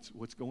 tell me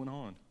what's going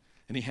on.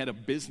 And he had a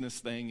business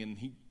thing, and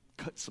he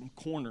cut some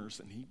corners,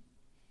 and he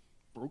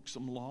broke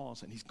some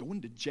laws, and he's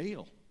going to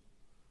jail.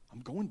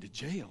 I'm going to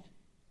jail.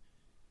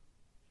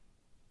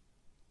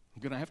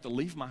 I'm going to have to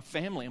leave my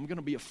family. I'm going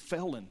to be a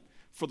felon.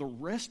 For the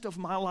rest of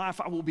my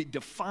life, I will be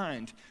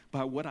defined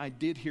by what I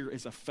did here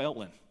as a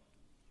felon.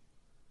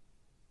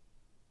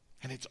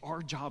 And it's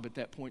our job at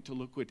that point to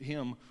look at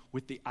him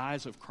with the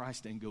eyes of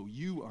Christ and go,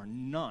 you are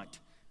not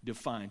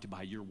defined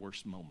by your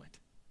worst moment.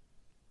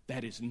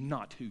 That is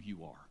not who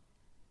you are.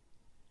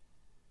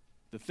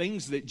 The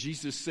things that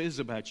Jesus says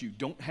about you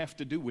don't have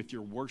to do with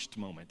your worst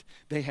moment.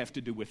 They have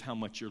to do with how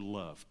much you're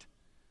loved.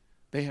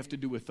 They have to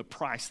do with the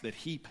price that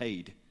he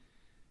paid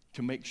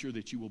to make sure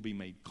that you will be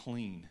made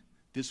clean.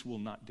 This will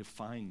not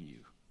define you.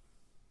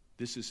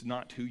 This is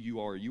not who you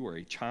are. You are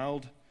a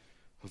child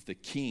of the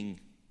King.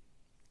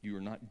 You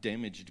are not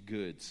damaged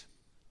goods.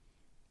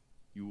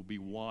 You will be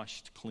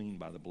washed clean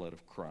by the blood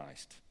of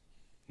Christ.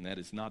 And that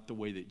is not the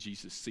way that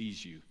Jesus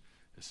sees you,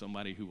 as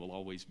somebody who will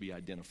always be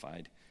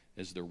identified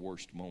as their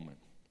worst moment.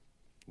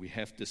 We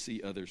have to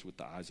see others with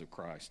the eyes of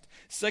Christ.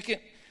 Second,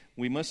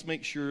 we must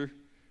make sure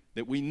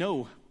that we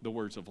know the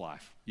words of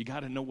life. You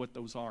got to know what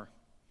those are.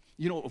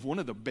 You know, one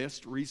of the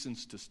best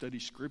reasons to study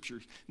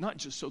Scripture, not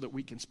just so that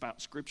we can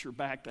spout Scripture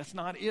back, that's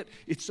not it.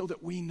 It's so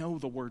that we know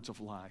the words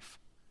of life.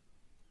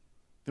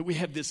 That we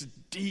have this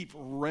deep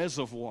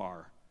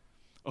reservoir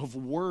of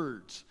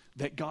words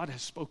that God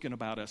has spoken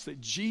about us, that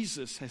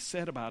Jesus has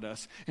said about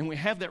us, and we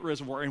have that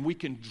reservoir and we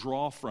can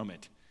draw from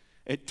it.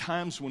 At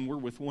times when we're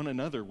with one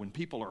another, when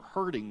people are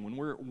hurting, when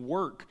we're at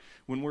work,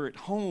 when we're at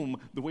home,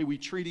 the way we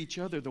treat each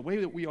other, the way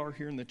that we are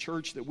here in the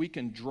church, that we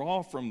can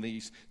draw from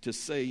these to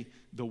say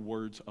the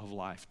words of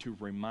life, to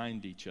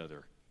remind each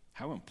other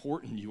how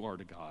important you are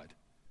to God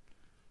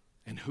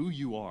and who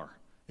you are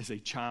as a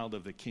child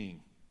of the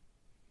King.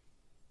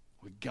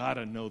 We've got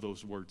to know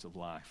those words of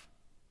life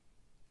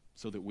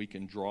so that we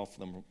can draw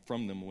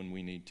from them when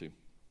we need to.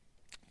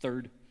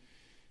 Third,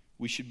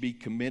 we should be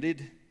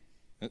committed.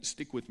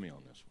 Stick with me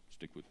on this one.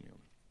 Stick with me on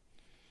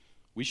it.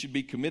 We should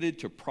be committed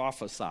to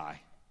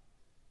prophesy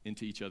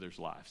into each other's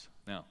lives.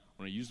 Now,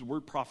 when I use the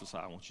word prophesy,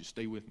 I want you to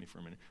stay with me for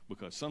a minute,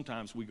 because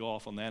sometimes we go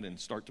off on that and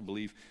start to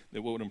believe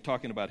that what I'm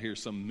talking about here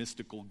is some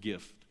mystical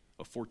gift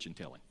of fortune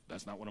telling.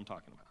 That's not what I'm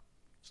talking about.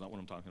 It's not what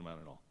I'm talking about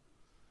at all.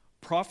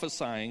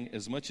 Prophesying,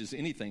 as much as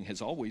anything,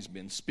 has always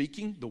been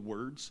speaking the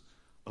words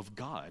of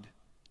God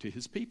to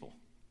his people.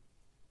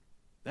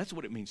 That's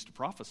what it means to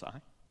prophesy.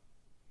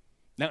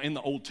 Now, in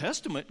the Old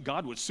Testament,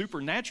 God would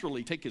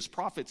supernaturally take his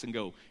prophets and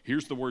go,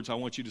 here's the words I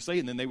want you to say,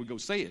 and then they would go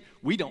say it.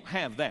 We don't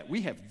have that.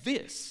 We have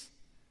this.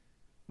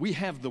 We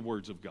have the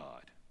words of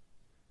God.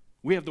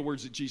 We have the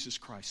words that Jesus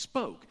Christ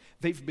spoke.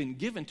 They've been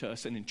given to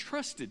us and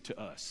entrusted to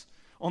us.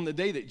 On the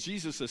day that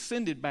Jesus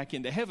ascended back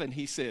into heaven,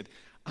 he said,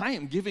 I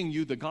am giving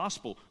you the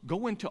gospel.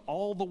 Go into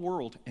all the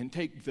world and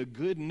take the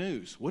good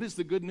news. What is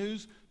the good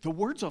news? The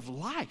words of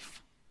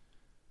life.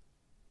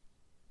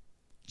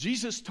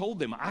 Jesus told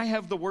them, I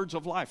have the words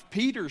of life.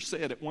 Peter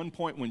said at one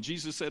point when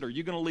Jesus said, are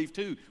you going to leave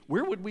too?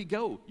 Where would we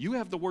go? You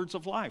have the words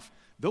of life.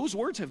 Those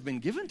words have been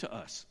given to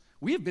us.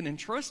 We have been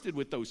entrusted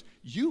with those.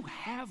 You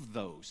have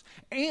those.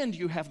 And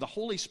you have the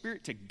Holy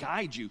Spirit to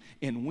guide you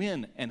in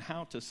when and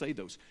how to say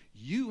those.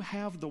 You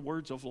have the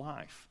words of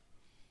life.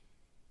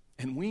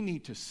 And we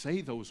need to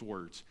say those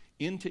words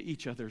into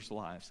each other's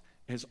lives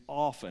as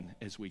often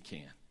as we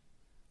can.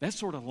 That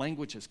sort of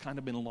language has kind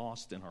of been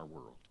lost in our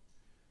world.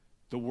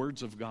 The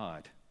words of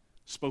God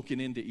spoken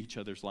into each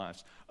other's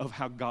lives, of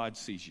how God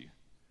sees you,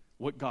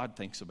 what God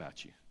thinks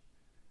about you,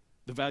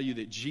 the value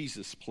that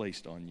Jesus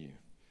placed on you.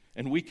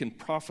 And we can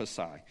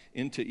prophesy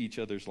into each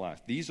other's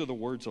life. These are the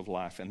words of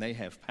life, and they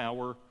have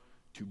power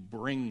to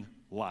bring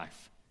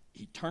life,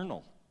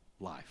 eternal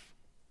life,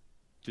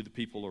 to the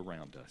people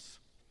around us.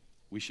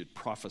 We should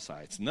prophesy.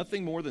 It's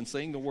nothing more than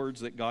saying the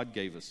words that God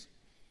gave us.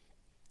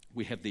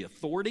 We have the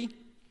authority,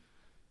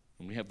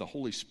 and we have the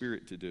Holy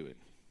Spirit to do it.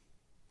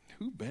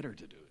 Who better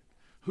to do it?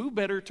 Who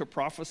better to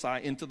prophesy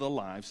into the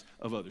lives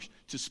of others,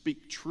 to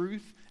speak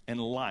truth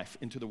and life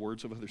into the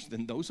words of others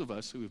than those of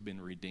us who have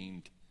been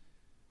redeemed?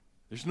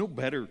 There's no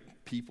better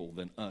people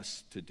than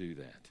us to do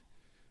that.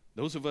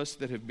 Those of us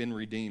that have been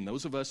redeemed,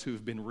 those of us who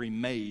have been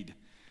remade,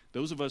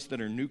 those of us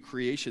that are new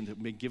creation, that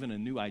have been given a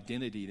new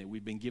identity, that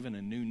we've been given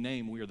a new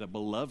name. We are the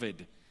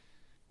beloved.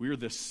 We are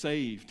the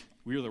saved.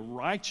 We are the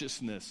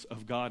righteousness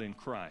of God in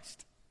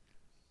Christ.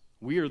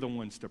 We are the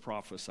ones to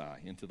prophesy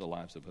into the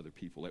lives of other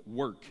people at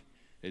work,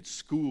 at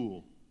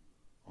school,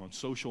 on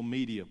social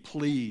media.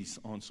 Please,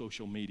 on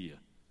social media,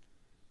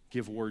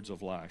 give words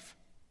of life.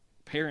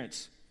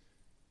 Parents,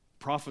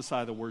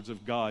 prophesy the words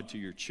of God to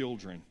your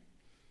children.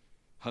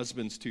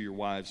 Husbands to your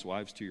wives,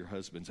 wives to your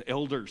husbands.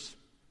 Elders,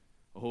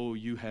 oh,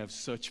 you have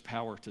such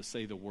power to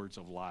say the words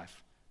of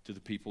life to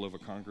the people of a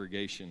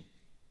congregation.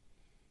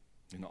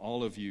 And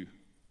all of you,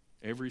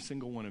 every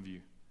single one of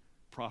you,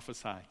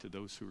 prophesy to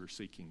those who are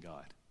seeking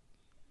God.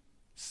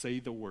 Say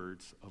the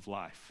words of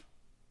life,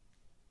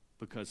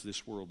 because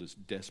this world is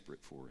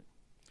desperate for it.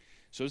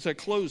 So as I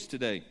close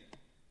today,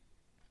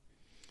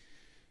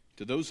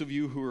 to those of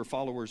you who are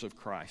followers of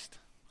Christ,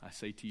 I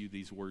say to you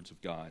these words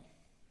of God.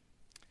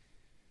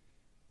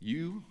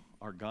 You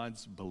are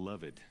God's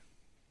beloved,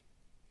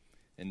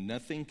 and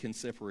nothing can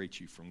separate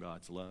you from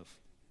God's love.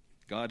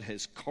 God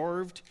has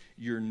carved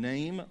your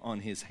name on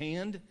his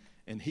hand,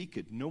 and he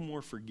could no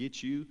more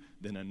forget you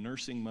than a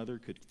nursing mother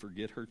could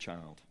forget her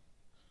child.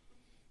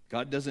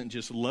 God doesn't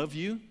just love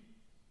you,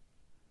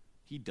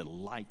 he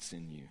delights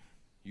in you.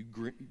 You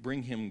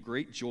bring him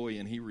great joy,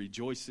 and he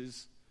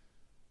rejoices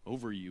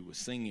over you with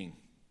singing.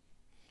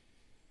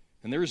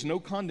 And there is no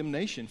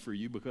condemnation for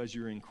you because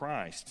you're in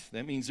Christ.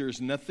 That means there is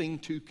nothing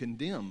to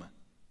condemn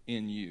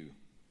in you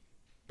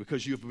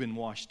because you have been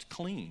washed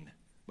clean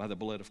by the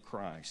blood of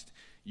Christ.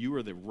 You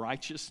are the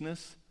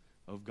righteousness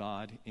of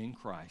God in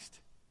Christ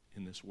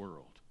in this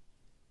world.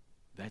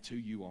 That's who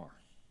you are.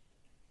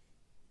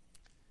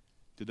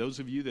 To those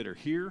of you that are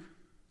here,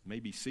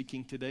 maybe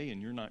seeking today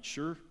and you're not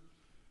sure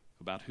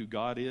about who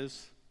God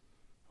is,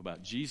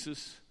 about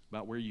Jesus,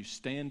 about where you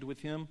stand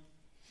with him,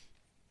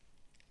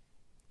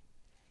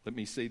 let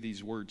me say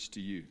these words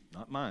to you,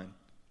 not mine,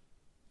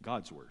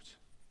 God's words.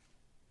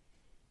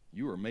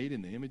 You are made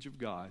in the image of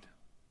God.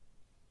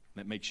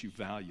 That makes you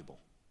valuable.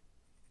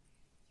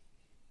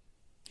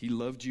 He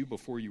loved you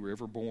before you were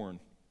ever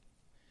born.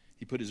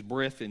 He put his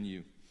breath in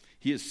you.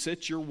 He has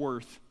set your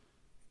worth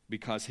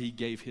because he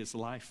gave his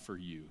life for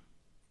you.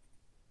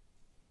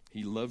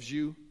 He loves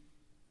you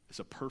as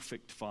a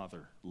perfect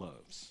father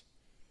loves.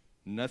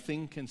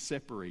 Nothing can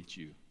separate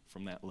you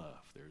from that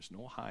love. There is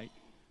no height,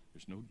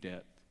 There's no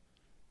debt.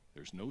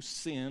 There's no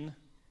sin.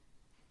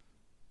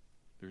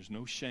 There's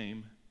no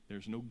shame.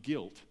 There's no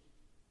guilt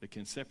that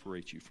can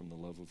separate you from the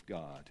love of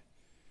God.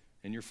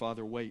 And your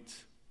Father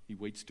waits. He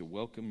waits to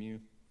welcome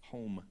you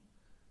home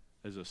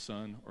as a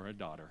son or a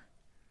daughter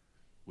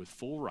with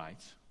full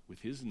rights, with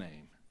his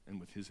name, and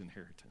with his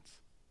inheritance.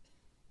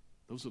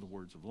 Those are the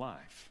words of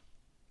life.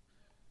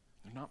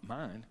 They're not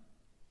mine.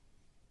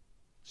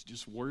 It's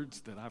just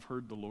words that I've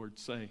heard the Lord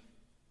say.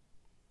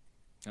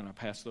 And I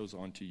pass those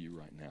on to you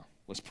right now.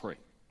 Let's pray.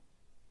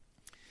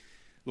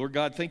 Lord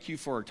God, thank you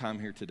for our time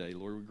here today.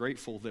 Lord, we're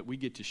grateful that we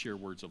get to share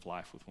words of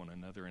life with one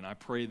another. And I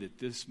pray that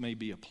this may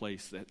be a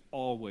place that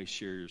always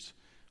shares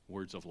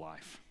words of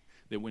life.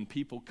 That when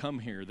people come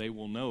here, they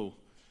will know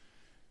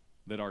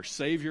that our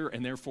Savior,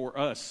 and therefore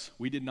us,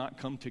 we did not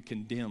come to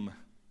condemn,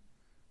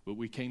 but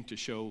we came to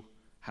show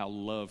how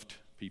loved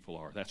people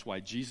are. That's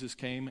why Jesus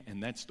came,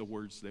 and that's the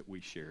words that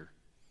we share.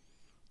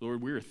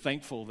 Lord, we are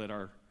thankful that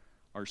our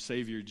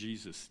Savior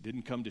Jesus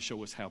didn't come to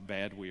show us how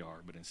bad we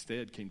are, but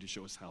instead came to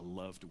show us how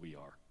loved we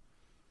are.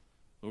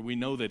 Lord, we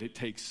know that it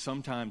takes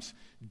sometimes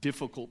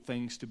difficult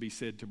things to be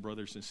said to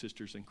brothers and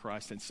sisters in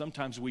Christ, and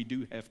sometimes we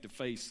do have to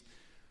face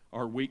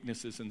our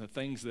weaknesses and the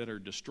things that are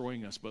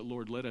destroying us. But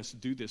Lord, let us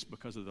do this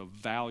because of the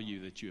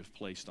value that you have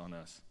placed on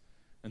us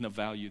and the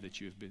value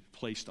that you have been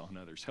placed on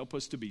others. Help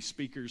us to be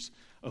speakers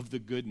of the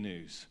good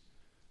news,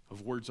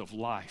 of words of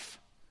life,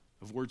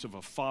 of words of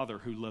a Father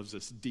who loves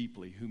us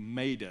deeply, who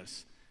made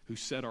us, who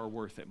set our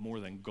worth at more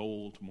than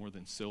gold, more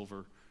than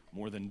silver,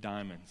 more than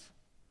diamonds.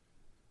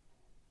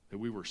 That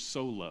we were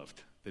so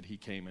loved that he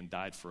came and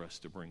died for us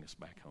to bring us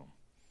back home.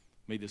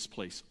 May this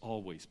place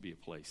always be a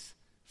place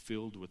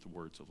filled with the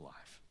words of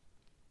life.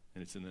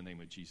 And it's in the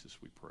name of Jesus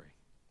we pray.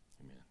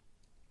 Amen.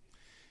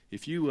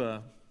 If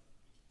you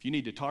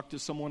need to talk to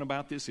someone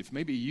about this, if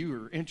maybe you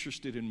are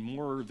interested in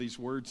more of these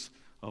words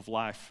of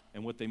life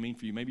and what they mean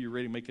for you, maybe you're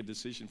ready to make a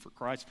decision for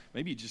Christ,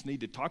 maybe you just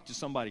need to talk to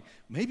somebody,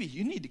 maybe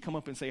you need to come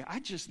up and say, I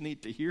just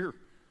need to hear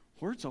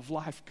words of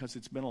life because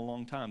it's been a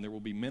long time. There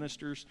will be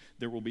ministers,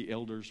 there will be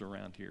elders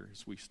around here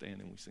as we stand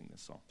and we sing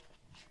this song.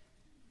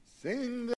 Sing